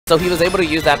So he was able to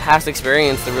use that past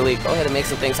experience to really go ahead and make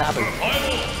some things happen.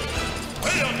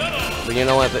 But you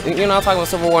know what? You're not talking about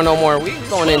Civil War no more. We're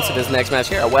going into this next match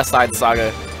here at West Side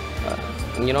Saga.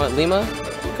 And you know what, Lima?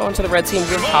 Going to the red team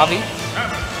with Javi.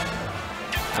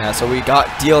 Yeah, so we got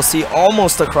DLC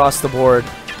almost across the board.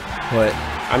 But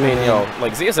I mean, yo,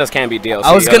 like ZSS can be DLC.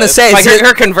 I was gonna say, like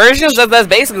her conversions. That's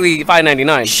basically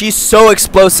 $5.99. She's so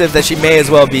explosive that she may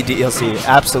as well be DLC.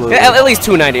 Absolutely. Yeah, at least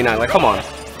 $2.99. Like, come on.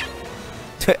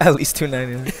 At least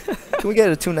 $2.99. Can we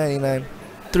get a $2.99?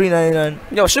 $3.99?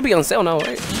 Yo, it should be on sale now,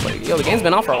 right? Like, yo, the game's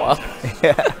been out for a while.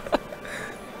 Yeah.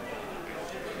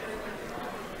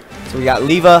 So we got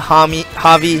Leva, Javi,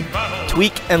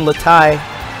 Tweek, and Luhtie.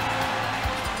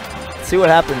 Let's see what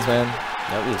happens, man.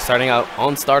 Yep, starting out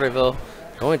on Starterville,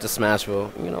 going to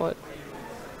Smashville. You know what?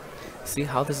 See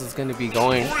how this is going to be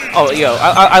going. Oh, yo,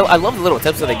 I love the little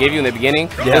tips that they gave you in the beginning.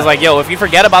 Yeah. It's like, yo, if you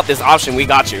forget about this option, we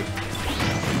got you.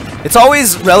 It's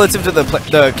always relative to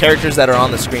the characters that are on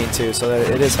the screen, too, so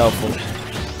that it is helpful.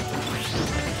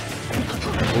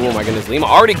 Oh my goodness, Lima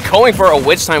already going for a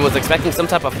witch time, was expecting some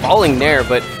type of falling there,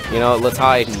 but, you know,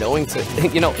 Luhtie knowing to,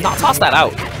 you know, not toss that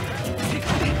out.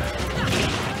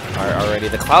 Already,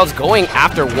 the Clouds going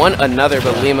after one another,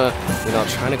 but Lima, you know,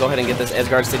 trying to go ahead and get this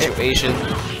edgeguard situation.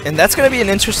 And that's going to be an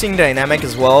interesting dynamic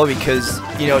as well because,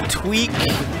 you know, Tweek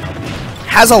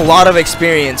has a lot of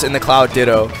experience in the Cloud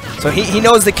Ditto. So he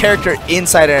knows the character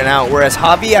inside and out, whereas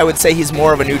Javi, I would say he's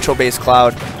more of a neutral-based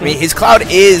Cloud. I mean, his Cloud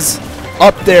is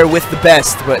up there with the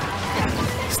best, but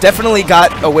he's definitely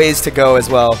got a ways to go as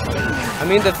well. I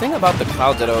mean, the thing about the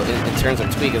Cloud Ditto in terms of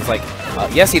Tweek is like,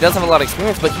 yes, he does have a lot of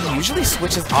experience, but he usually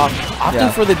switches off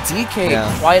often for the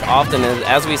DK quite often,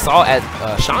 as we saw at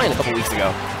Shine a couple weeks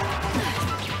ago.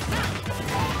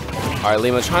 All right,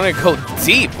 Lima trying to go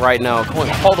deep right now,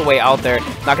 going all the way out there.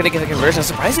 Not going to get the conversion.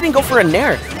 Surprised he didn't go for a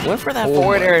nair. Went for that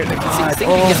forward air. I think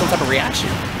he can get some type of reaction.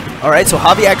 All right, so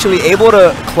Javi actually able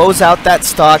to close out that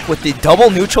stock with the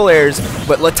double neutral airs,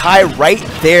 but Luhtie right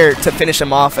there to finish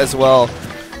him off as well.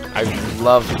 I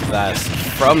love that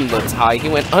from Luhtie. He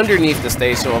went underneath the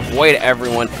stage to avoid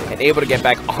everyone and able to get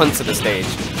back onto the stage.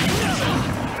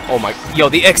 Oh my, yo,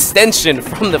 the extension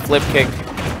from the flip kick.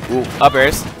 Ooh, up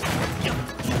airs.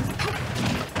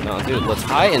 No, dude,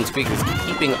 Luhtie and Tweek is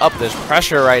keeping up this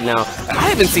pressure right now. I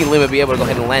haven't seen Lima be able to go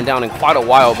ahead and land down in quite a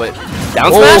while, but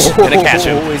down smash, gonna catch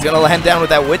him. He's gonna land down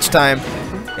with that witch time.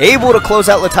 Able to close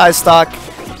out Luhtie's stock.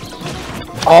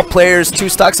 All players 2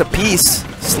 stocks apiece.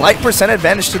 Slight percent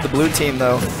advantage to the blue team,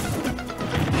 though.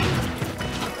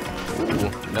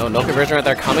 Ooh, no conversion right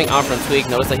there coming out from Tweek.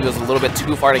 Notice that he was a little bit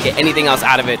too far to get anything else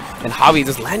out of it. And Javi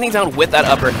just landing down with that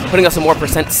upper, putting us some more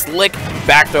percent. Slick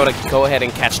back throw to go ahead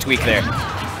and catch Tweek there.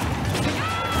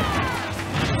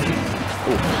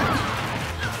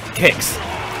 Ooh. Kicks.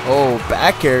 Oh,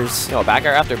 back airs. Yo, back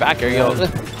air after back air. Yo,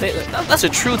 that's a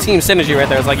true team synergy right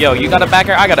there. It's like, yo, you got a back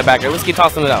air, I got a back air. Let's keep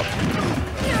tossing it out.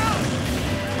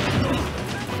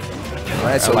 All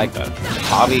right, so I like that.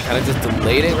 Javi kind of just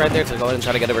delayed it right there to go ahead and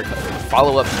try to get a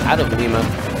follow-up out of Lima.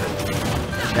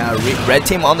 Yeah, red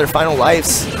team on their final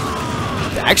lives.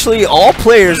 Actually, all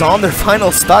players on their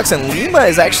final stocks, and Lima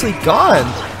is actually gone.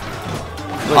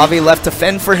 Javi left to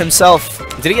fend for himself.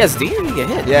 Did he SD or did he get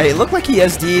hit? Yeah, it looked like he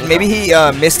SD'd. Maybe he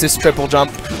missed his triple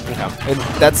jump. Okay. And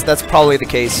that's probably the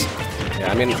case.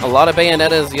 Yeah, I mean, a lot of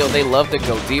Bayonettas, yo, they love to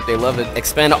go deep. They love to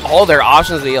expand all their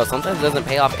options. Yo, sometimes it doesn't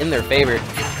pay off in their favor.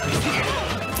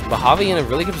 But Javi in a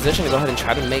really good position to go ahead and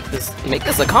try to make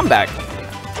this a comeback.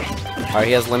 All right,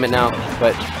 he has limit now,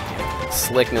 but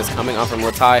slickness coming on from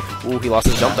Luhtie. Ooh, he lost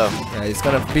his jump though. Yeah, he's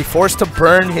gonna be forced to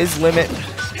burn his limit.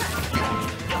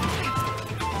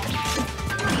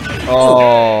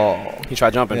 Oh, he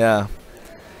tried jumping. Yeah.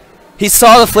 He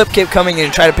saw the flip kick coming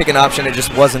and tried to pick an option. It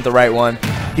just wasn't the right one.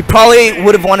 He probably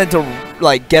would have wanted to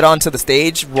like get onto the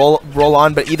stage, roll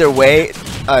on, but either way,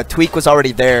 Tweek was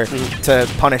already there to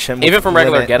punish him. Even from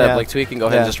regular getup, like Tweek can go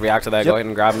ahead and just react to that, go ahead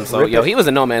and grab him. So yo, he was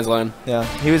in no man's land. Yeah,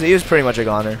 he was pretty much a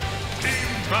goner.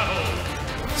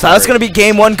 So that's gonna be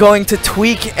game 1 going to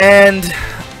Tweek and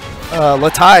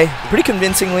Luhtie pretty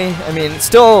convincingly. I mean,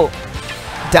 still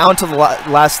down to the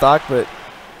last stock, but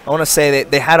I want to say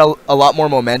they had a lot more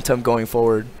momentum going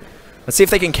forward. Let's see if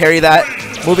they can carry that.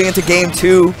 Moving into game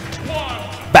 2.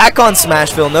 Back on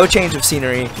Smashville, no change of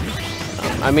scenery.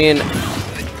 I mean,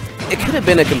 it could have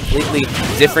been a completely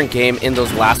different game in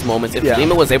those last moments if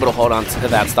Lima was able to hold on to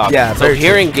that stock. Yeah, so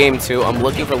here in game 2, I'm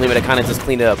looking for Lima to kind of just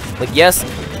clean it up. Like, yes,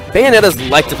 Bayonettas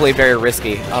like to play very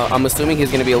risky. I'm assuming he's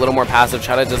going to be a little more passive,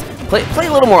 try to just play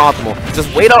a little more optimal.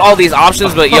 Just wait out all these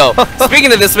options, but yo,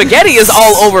 speaking of this, spaghetti is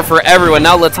all over for everyone.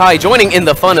 Now Luhtie joining in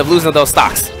the fun of losing those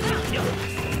stocks.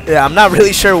 Yeah, I'm not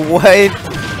really sure what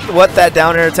what that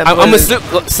down air attempt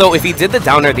was? So if he did the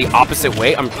down air the opposite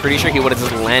way, I'm pretty sure he would have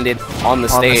just landed on the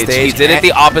stage. He did it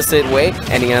the opposite way,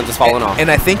 and he ended up just falling off. And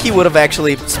I think he would have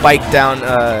actually spiked down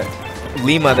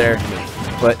Lima there,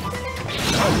 but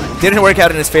didn't work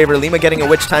out in his favor. Lima getting a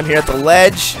witch time here at the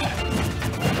ledge.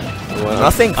 Well,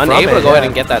 nothing from unable it, to go ahead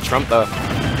and get that trump though.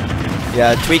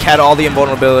 Yeah, Tweek had all the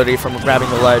invulnerability from grabbing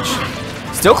the ledge.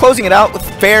 Still closing it out with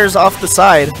fairs off the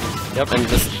side. Yep, and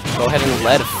just go ahead and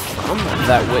lead from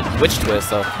that witch twist.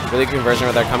 So really good conversion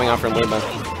right there coming out from Lima. All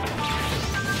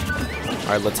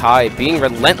right, Luhtie being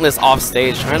relentless off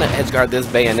stage, trying to edge guard this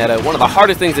Bayonetta. One of the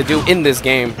hardest things to do in this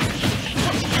game.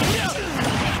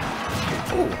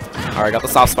 Ooh. All right, got the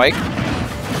soft spike.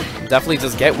 Definitely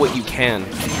just get what you can.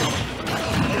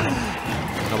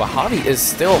 But Javi is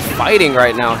still fighting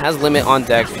right now, has limit on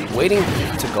deck, waiting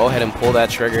to go ahead and pull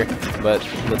that trigger, but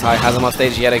Luhtie has him on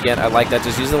stage yet again. I like that,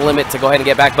 just using the limit to go ahead and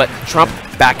get back, but Trump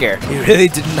back air. He really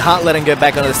did not let him get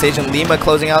back onto the stage, and Lima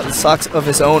closing out the stocks of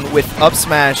his own with up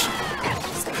smash.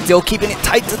 Still keeping it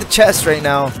tight to the chest right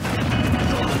now.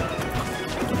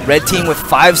 Red team with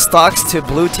 5 stocks to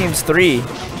blue team's 3.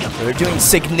 They're doing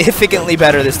significantly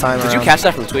better this time around. Did you catch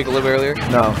that from Tweek a little bit earlier?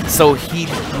 No. So he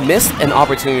missed an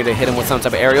opportunity to hit him with some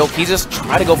type of aerial. He just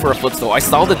tried to go for a footstool. I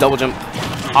saw the double jump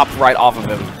hop right off of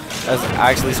him. That's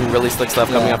actually some really slick stuff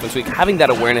coming up from Tweek. Having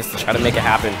that awareness to try to make it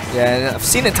happen. Yeah, and I've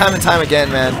seen it time and time again,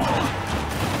 man.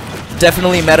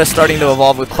 Definitely meta starting to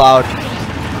evolve with Cloud.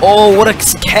 Oh, what a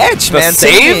catch, man.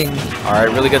 Save? All right,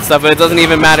 really good stuff, but it doesn't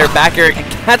even matter. Back air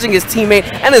catching his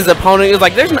teammate and his opponent. He was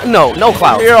like, there's no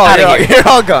Cloud. You're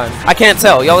all gone. I can't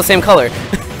tell. Y'all the same color.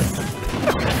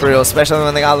 For real, especially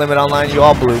when they got limit online, you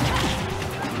all blue.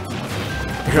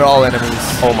 You're all enemies.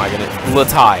 Oh my goodness.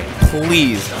 Luhtie,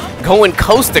 please. Going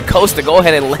coast to coast to go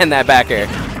ahead and land that back air.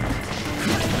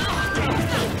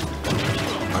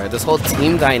 All right, this whole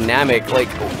team dynamic, like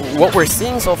what we're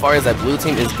seeing so far is that blue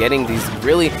team is getting these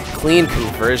really clean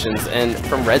conversions, and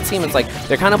from red team it's like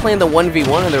they're kind of playing the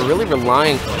 1v1 and they're really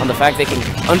relying on the fact they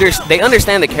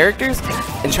understand the characters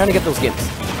and trying to get those games.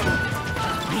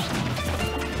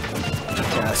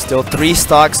 Yeah, still 3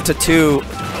 stocks to 2.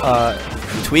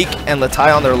 Tweek and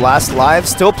Luhtie on their last live,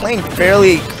 still playing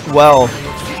fairly well.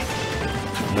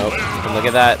 Nope, and look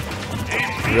at that.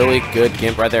 Really good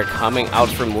gimp right there coming out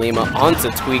from Lima onto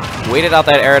Tweek. Waited out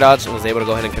that air dodge and was able to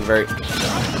go ahead and convert.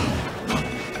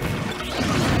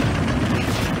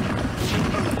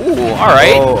 Ooh, all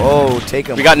right. Oh, take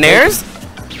him. We got nairs? A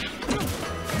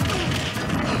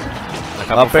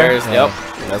couple Up air? fairs, yep.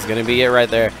 That's going to be it right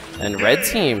there. And red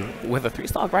team with a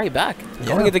 3-stock right back.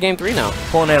 Going into game 3 now.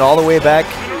 Pulling it all the way back.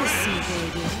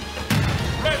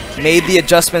 Made the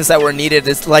adjustments that were needed.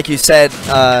 It's like you said,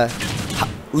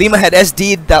 Lima had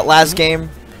SD'd that last game,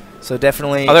 so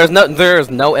definitely. Oh, there's no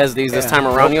SDs this time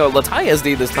around. You know, Luhtie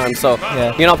SD this time, so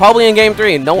you know, probably in game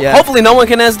 3. Hopefully no one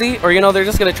can SD, or you know, they're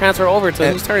just gonna transfer over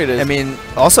to whose turn it is. I mean,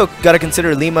 also gotta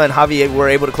consider Lima and Javi were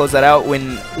able to close that out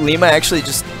when Lima actually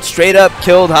just straight up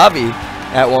killed Javi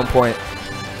at one point.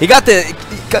 He got the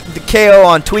KO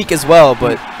on Tweek as well,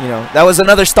 but you know, that was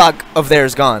another stock of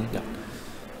theirs gone. Yeah.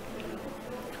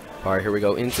 All right, here we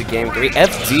go into game 3.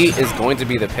 FD is going to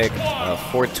be the pick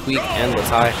for Tweek and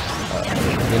Luhtie.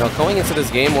 You know, going into this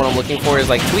game, what I'm looking for is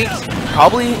like Tweek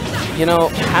probably, you know,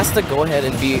 has to go ahead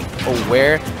and be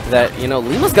aware that, you know,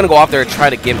 Lima's going to go off there and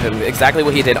try to gimp him exactly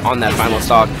what he did on that final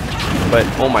stock. But,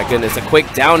 oh my goodness, a quick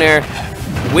down air.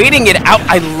 Waiting it out.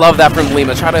 I love that from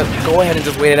Lima. Try to go ahead and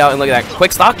just wait it out and look at that.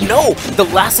 Quick stock. No! The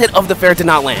last hit of the fair did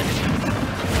not land.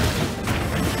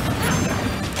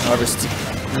 However,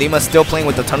 Lima's still playing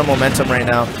with a ton of momentum right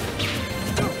now.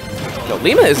 Yo,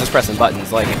 Lima is just pressing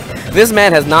buttons. Like, this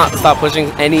man has not stopped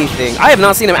pushing anything. I have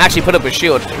not seen him actually put up a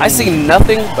shield. I see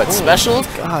nothing but specials,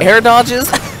 air dodges.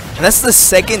 And that's the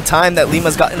second time that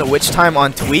Lima's gotten a witch time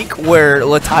on Tweek where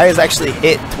Luhtie has actually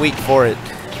hit Tweek for it.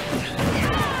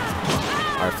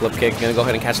 All right, flip kick. Gonna go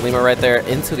ahead and catch Lima right there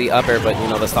into the upper, but, you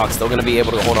know, the stock's still gonna be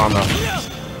able to hold on, though.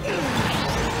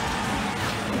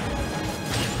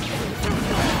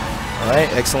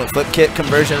 Alright, excellent flip kick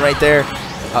conversion right there.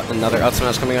 Another up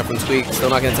smash coming up from Tweek. Still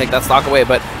not going to take that stock away,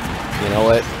 but you know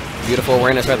what? Beautiful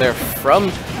awareness right there from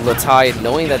Luhtie,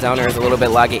 knowing that down air is a little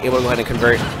bit laggy, able to go ahead and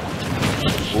convert.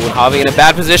 Ooh, Javi in a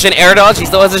bad position. Air dodge. He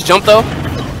still has his jump, though.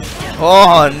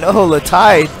 Oh, no,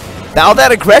 Luhtie. Now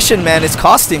that aggression, man, is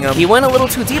costing him. He went a little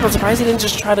too deep. I'm surprised he didn't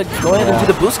just try to go ahead and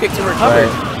do the boost kick to recover.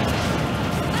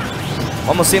 Right.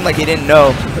 Almost seemed like he didn't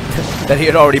know that he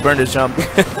had already burned his jump.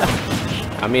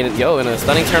 I mean, yo, in a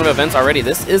stunning turn of events already,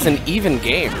 this is an even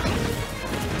game.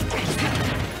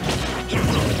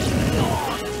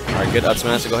 All right, good up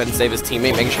smash to go ahead and save his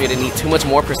teammate, making sure he didn't need too much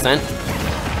more percent.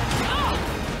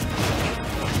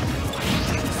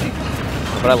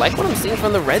 But I like what I'm seeing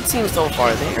from the red team so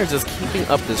far. They are just keeping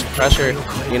up this pressure,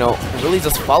 you know, really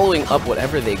just following up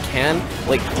whatever they can.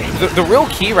 Like, the real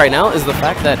key right now is the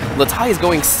fact that Luhtie is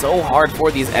going so hard for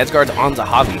these edge guards onto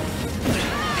Javi.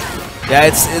 Yeah,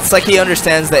 it's like he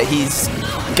understands that he's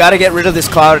got to get rid of this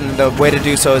cloud, and the way to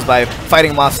do so is by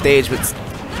fighting him off stage. But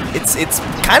it's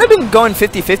kind of been going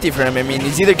 50-50 for him. I mean,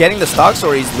 he's either getting the stocks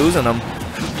or he's losing them.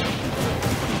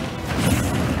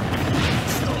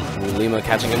 Lima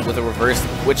catching him with a reverse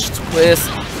witch twist,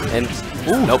 and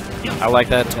nope, I like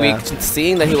that. Tweek,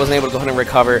 seeing that he wasn't able to go ahead and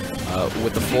recover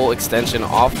with the full extension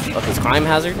off of his climb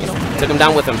hazard, you know, took him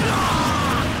down with him.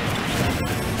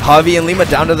 Javi and Lima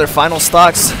down to their final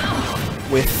stocks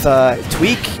with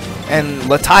Tweek and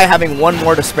Luhtie having one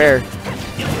more to spare.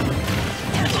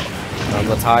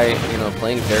 Luhtie, you know,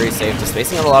 playing very safe, just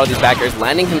spacing out a lot of these back airs,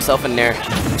 landing himself in there,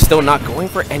 still not going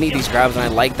for any of these grabs, and I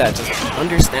like that, just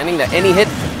understanding that any hit,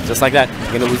 just like that,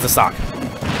 you're going to lose the stock.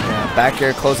 Yeah, back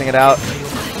air closing it out.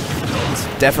 It's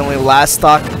definitely last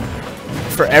stock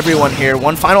for everyone here.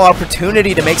 One final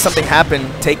opportunity to make something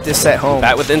happen, take this set home.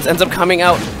 Bat with ends up coming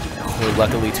out. Oh,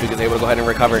 luckily, Tweek is able to go ahead and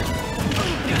recover.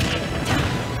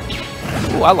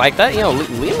 Ooh, I like that. You know,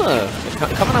 Lima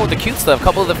coming out with the cute stuff.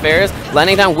 Couple of the fairs,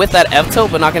 landing down with that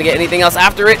F-tilt, but not going to get anything else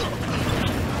after it.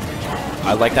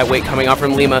 I like that weight coming off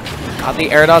from Lima. Got the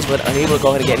air dodge, but unable to go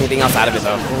ahead and get anything else out of it,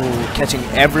 though. Ooh, catching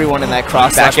everyone in that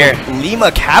cross back air.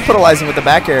 Lima capitalizing with the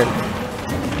back air.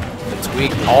 The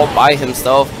Tweek all by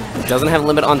himself. Doesn't have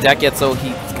limit on deck yet, so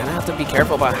he's going to have to be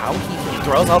careful about how he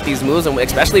throws out these moves, and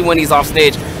especially when he's off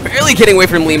stage. Barely getting away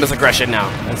from Lima's aggression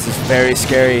now. This is very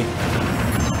scary.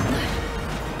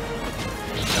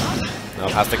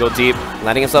 Has to go deep,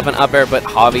 landing himself an up air, but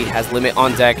Javi has limit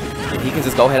on deck, and he can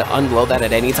just go ahead and unload that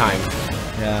at any time.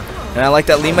 Yeah, and I like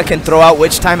that Lima can throw out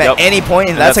Witch Time at any point,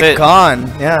 and that's a gone.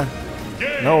 Yeah,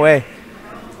 no way.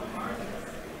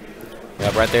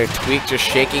 Yeah, right there, Tweek just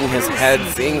shaking his head,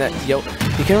 seeing that, yo,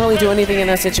 he can't really do anything in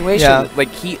that situation. Yeah.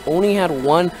 Like, he only had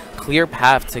one clear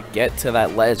path to get to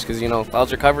that ledge, because, you know,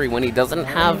 Cloud's recovery, when he doesn't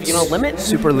have, you know, limit.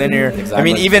 Super linear. Exactly. I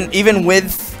mean, even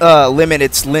with limit,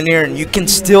 it's linear, and you can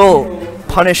still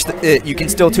punish it. You can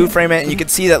still two-frame it, and you can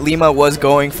see that Lima was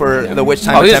going for the Witch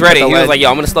Time. Oh, he was ready. He was like, yo,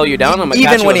 I'm going to slow you down. I'm going to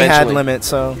catch you even when he had eventually. limit,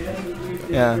 so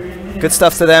yeah. Good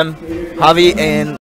stuff to them. Javi and